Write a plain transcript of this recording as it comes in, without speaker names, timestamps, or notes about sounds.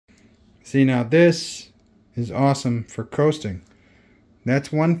See, now this is awesome for coasting.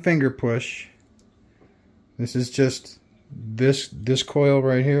 That's one finger push. This is just this coil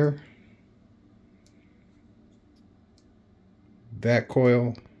right here, that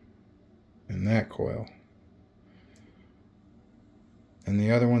coil, and that coil. And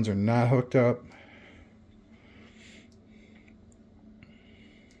the other ones are not hooked up.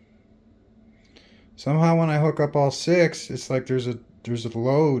 Somehow when I hook up all 6, it's like there's a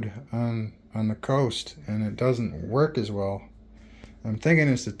load on the coast, and it doesn't work as well. I'm thinking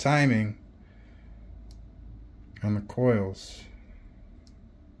it's the timing on the coils.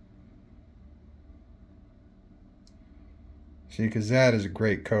 See, because that is a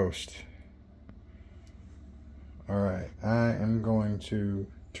great coast. Alright, I am going to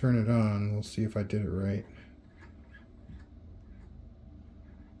turn it on. We'll see if I did it right.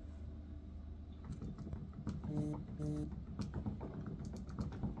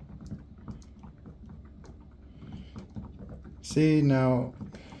 See, now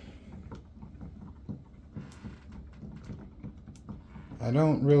I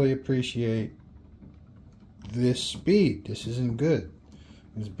don't really appreciate this speed. This isn't good.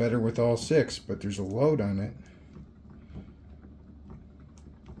 It's better with all 6, but there's a load on it.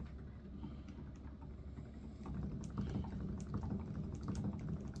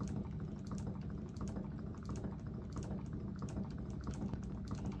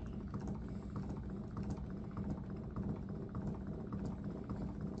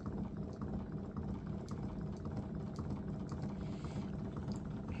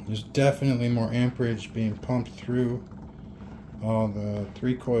 There's definitely more amperage being pumped through the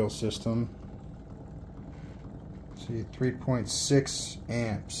 3-coil system. See, 3.6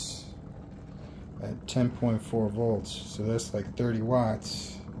 amps at 10.4 volts. So that's like 30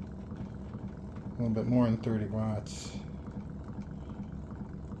 watts. A little bit more than 30 watts.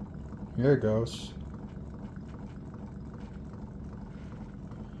 Here it goes.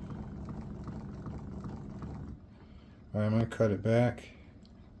 Alright, I'm going to cut it back.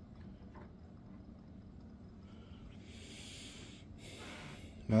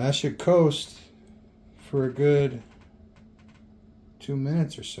 Now that should coast for a good 2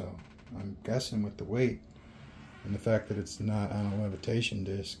 minutes or so. I'm guessing with the weight and the fact that it's not on a levitation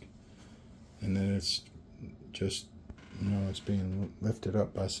disc, and that it's just, you know, it's being lifted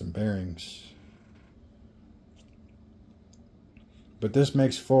up by some bearings. But this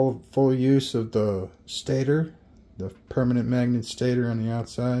makes full use of the stator, the permanent magnet stator on the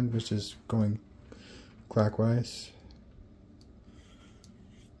outside, which is going clockwise.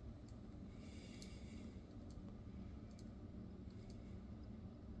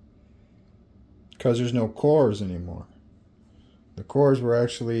 Because there's no cores anymore. The cores were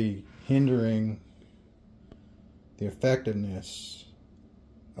actually hindering the effectiveness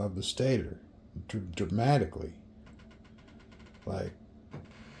of the stator dramatically. Like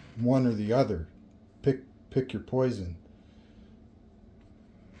one or the other. Pick your poison.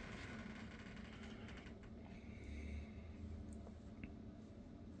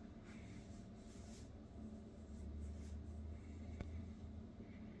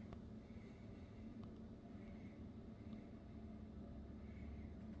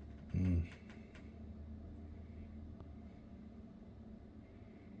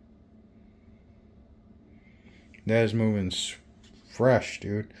 That is moving fresh,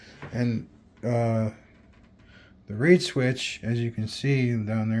 dude. And the reed switch, as you can see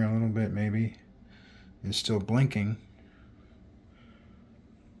down there a little bit maybe, is still blinking.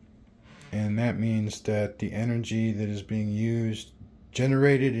 And that means that the energy that is being used,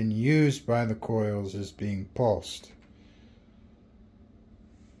 generated and used by the coils, is being pulsed.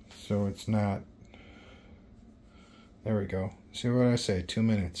 So it's not... There we go. See what I say? 2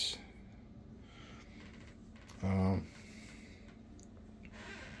 minutes.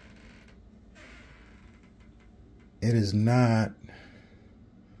 It is not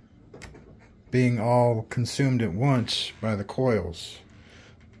being all consumed at once by the coils,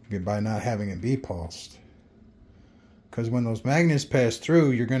 by not having it be pulsed. Because when those magnets pass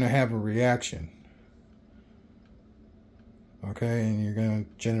through, you're going to have a reaction. Okay, and you're going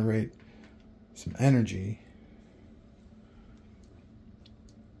to generate some energy.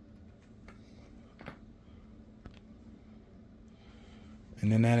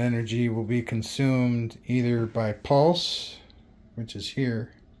 And then that energy will be consumed either by pulse, which is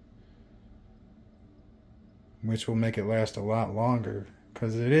here, which will make it last a lot longer,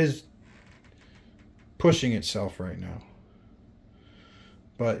 because it is pushing itself right now.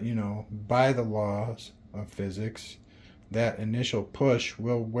 But, you know, by the laws of physics, that initial push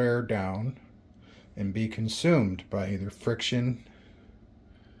will wear down and be consumed by either friction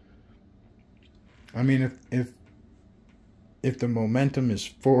I mean, if the momentum is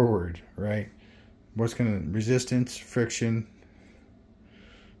forward, right? What's going to resistance, friction,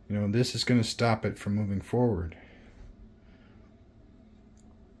 you know, this is going to stop it from moving forward.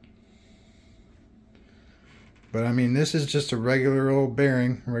 But I mean, this is just a regular old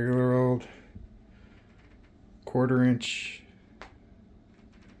bearing, regular old 1/4 inch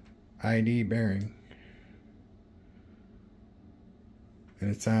ID bearing. And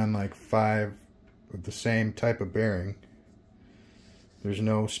it's on like 5 of the same type of bearing. There's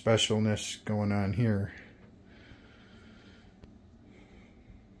no specialness going on here.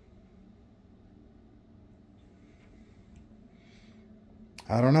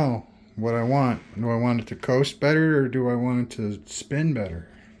 I don't know what I want. Do I want it to coast better, or do I want it to spin better?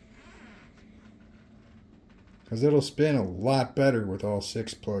 Because it'll spin a lot better with all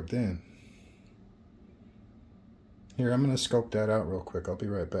 6 plugged in. Here, I'm going to scope that out real quick. I'll be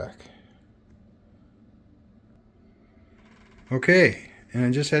right back. Okay, and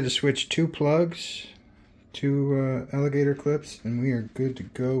I just had to switch 2 plugs, 2 alligator clips, and we are good to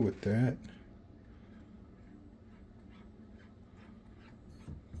go with that.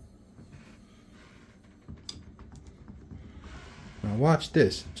 Now watch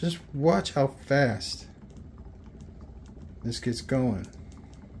this. Just watch how fast this gets going.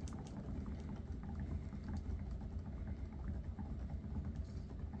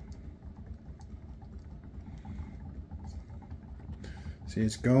 See,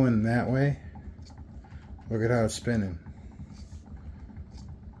 it's going that way. Look at how it's spinning.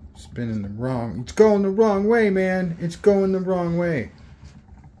 Spinning the wrong. It's going the wrong way, man. It's going the wrong way.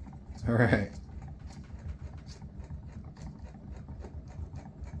 All right.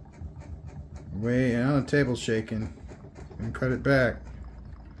 Way on the table shaking. And cut it back.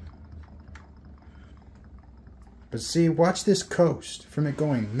 But see, watch this coast from it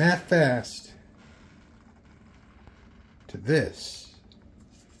going that fast to this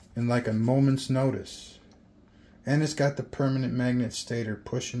in like a moment's notice. And it's got the permanent magnet stator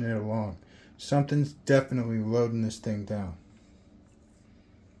pushing it along. Something's definitely loading this thing down.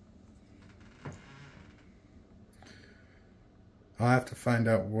 I'll have to find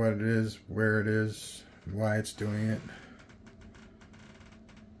out what it is, where it is, why it's doing it.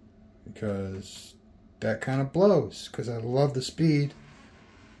 Because that kind of blows. Because I love the speed,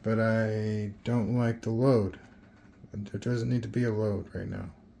 but I don't like the load. There doesn't need to be a load right now.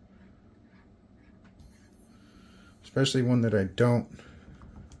 Especially one that I don't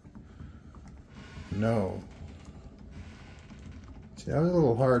know. See, that was a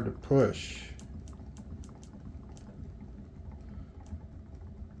little hard to push.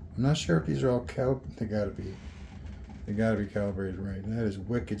 I'm not sure if these are all they gotta be calibrated right. And that is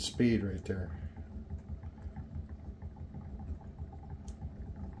wicked speed right there.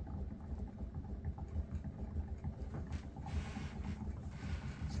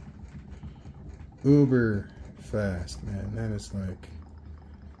 Uber fast, man. That is like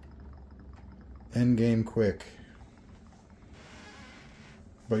end game quick.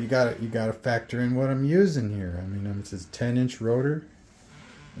 But you gotta factor in what I'm using here. I mean, it's a 10-inch rotor.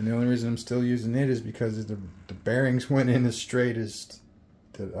 And the only reason I'm still using it is because the bearings went in the straightest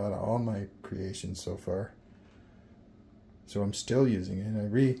out of all my creations so far. So I'm still using it.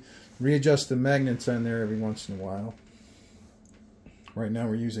 I readjust the magnets on there every once in a while. Right now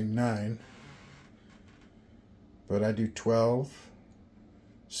we're using 9. But I do 12,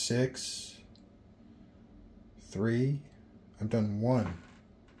 6, 3. I've done 1.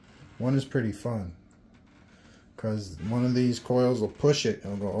 1 is pretty fun. Because one of these coils will push it.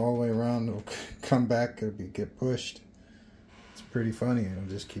 It'll go all the way around. It'll come back. It'll get pushed. It's pretty funny. It'll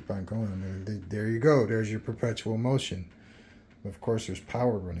just keep on going. I mean, there you go. There's your perpetual motion. Of course, there's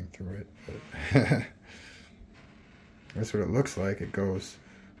power running through it. But that's what it looks like. It goes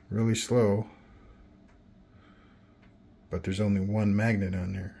really slow. But there's only 1 magnet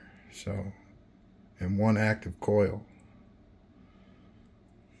on there. So, and 1 active coil.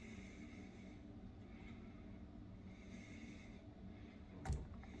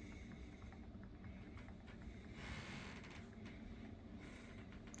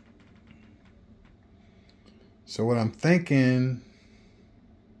 So what I'm thinking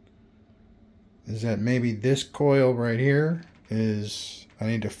is that maybe this coil right here is, I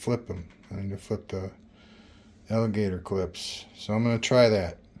need to flip them. I need to flip the alligator clips. So I'm going to try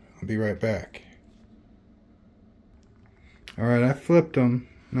that. I'll be right back. Alright, I flipped them.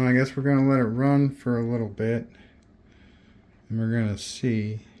 Now I guess we're going to let it run for a little bit. And we're going to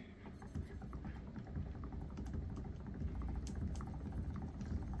see.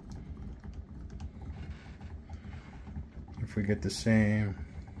 If we get the same.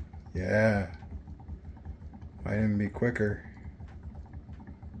 Yeah. Might even be quicker.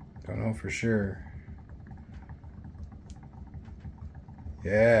 Don't know for sure.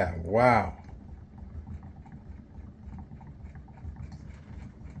 Yeah, wow.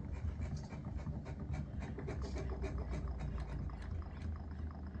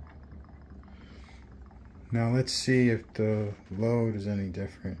 Now let's see if the load is any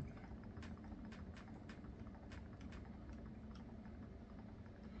different.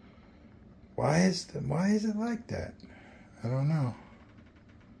 Why is it like that? I don't know.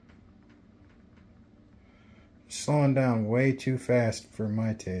 Slowing down way too fast for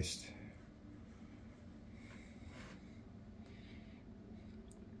my taste.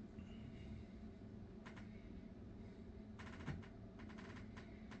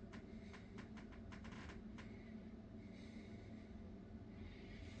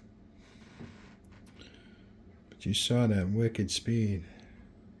 But you saw that wicked speed.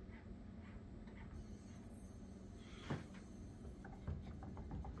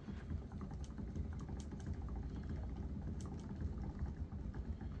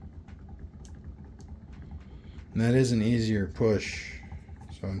 And that is an easier push,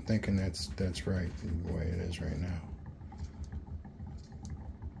 so I'm thinking that's right the way it is right now.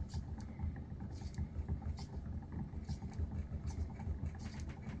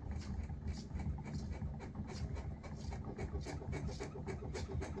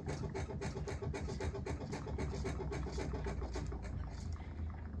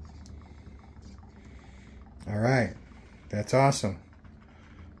 All right, that's awesome.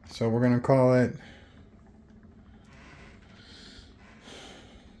 So we're gonna call it,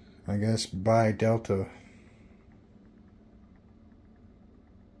 I guess, by Delta.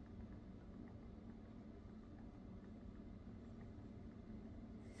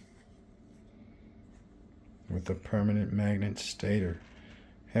 With a permanent magnet stator.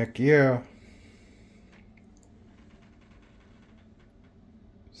 Heck yeah.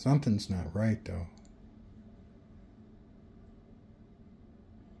 Something's not right though.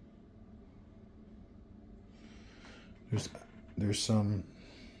 There's some,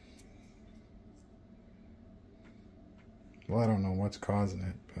 well, I don't know what's causing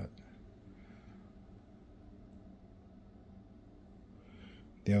it, but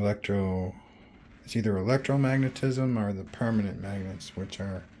the it's either electromagnetism or the permanent magnets, which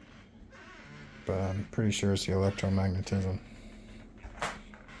are, but I'm pretty sure it's the electromagnetism.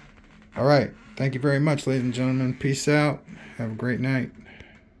 All right, thank you very much, ladies and gentlemen. Peace out. Have a great night.